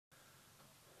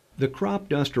The crop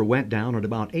duster went down at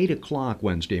about 8 o'clock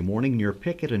Wednesday morning near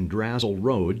Pickett and Drazzle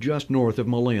Road, just north of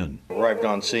Malin. Arrived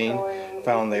on scene,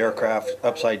 found the aircraft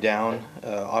upside down.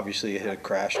 Obviously it had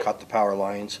crashed, caught the power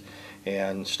lines,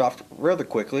 and stopped rather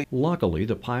quickly. Luckily,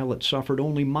 the pilot suffered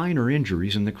only minor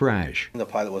injuries in the crash. The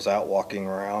pilot was out walking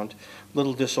around, a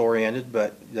little disoriented,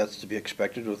 but that's to be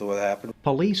expected with what happened.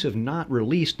 Police have not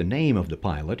released the name of the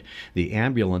pilot. The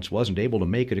ambulance wasn't able to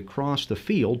make it across the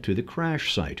field to the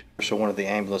crash site. So one of the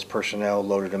ambulance personnel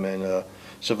loaded him in a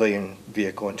civilian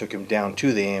vehicle and took him down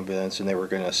to the ambulance, and they were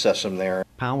going to assess him there.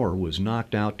 Power was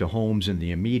knocked out to homes in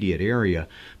the immediate area.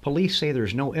 Police say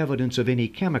there's no evidence of any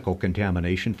chemical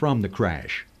contamination from the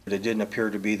crash. There didn't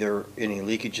appear to be any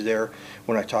leakage there.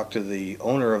 When I talked to the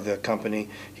owner of the company,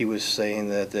 he was saying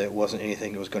that there wasn't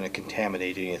anything that was going to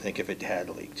contaminate anything if it had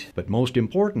leaked. But most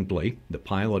importantly, the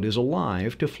pilot is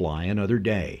alive to fly another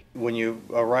day. When you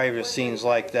arrive at scenes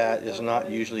like that, it's not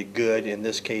usually good. In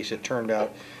this case, it turned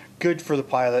out good for the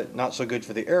pilot, not so good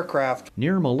for the aircraft.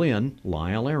 Near Malin,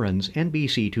 Lyle Ahrens,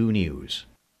 NBC2 News.